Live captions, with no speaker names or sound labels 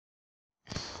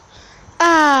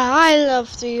I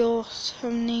love the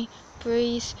autumny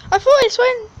breeze. I thought it's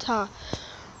winter.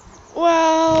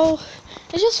 Well,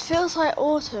 it just feels like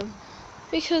autumn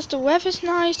because the weather's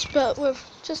nice, but with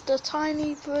just a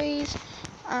tiny breeze,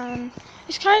 and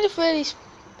it's kind of really,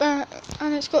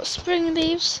 and it's got spring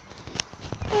leaves,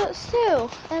 but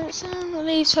still, and some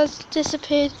leaves has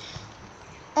disappeared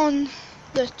on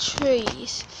the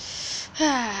trees.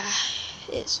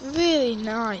 It's really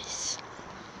nice.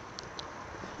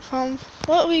 From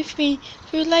what we've been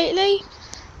through lately,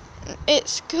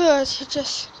 it's good to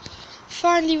just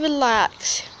finally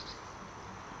relax.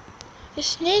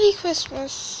 It's nearly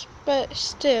Christmas, but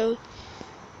still,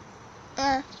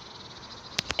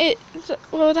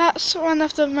 that's one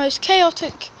of the most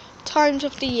chaotic times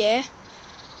of the year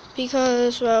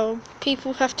because, well,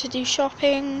 people have to do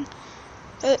shopping.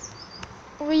 But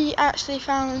we actually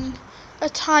found a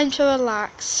time to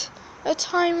relax, a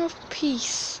time of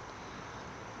peace,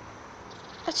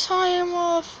 a time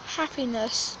of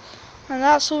happiness, and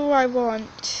that's all I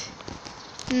want.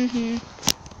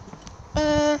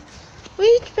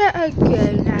 We'd better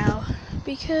go now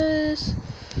because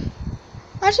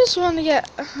I just want to get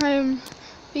home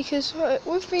because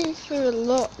we've been through a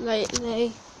lot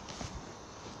lately.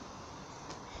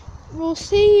 We'll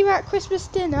see you at Christmas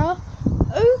dinner.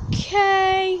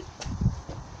 Okay.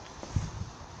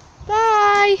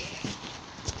 Bye.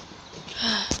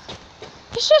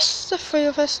 It's just the three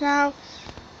of us now.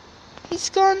 He's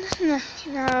gone. No,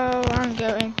 I'm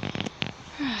going.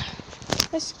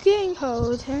 It's getting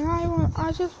cold, and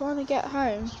I just want to get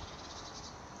home.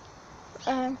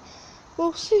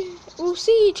 We'll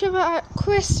see each other at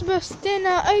Christmas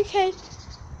dinner. Okay.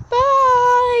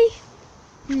 Bye.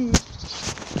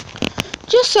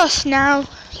 Just us now.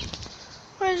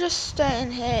 We're just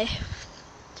staying here.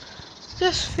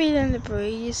 Just feeling the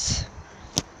breeze.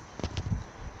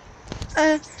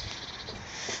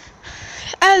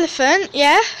 Elephant,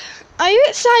 yeah? Are you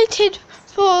excited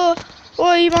for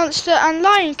Roy Monster and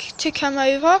Lion to come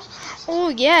over? Oh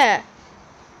yeah.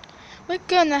 We're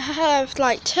gonna have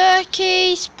like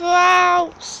turkey,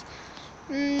 sprouts,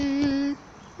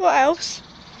 what else?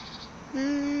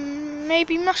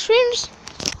 Maybe mushrooms?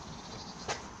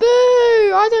 Boo!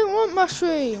 I don't want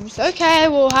mushrooms. Okay,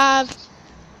 we'll have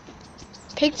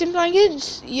pigs and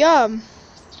blankets. Yum.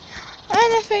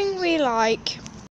 Anything we like.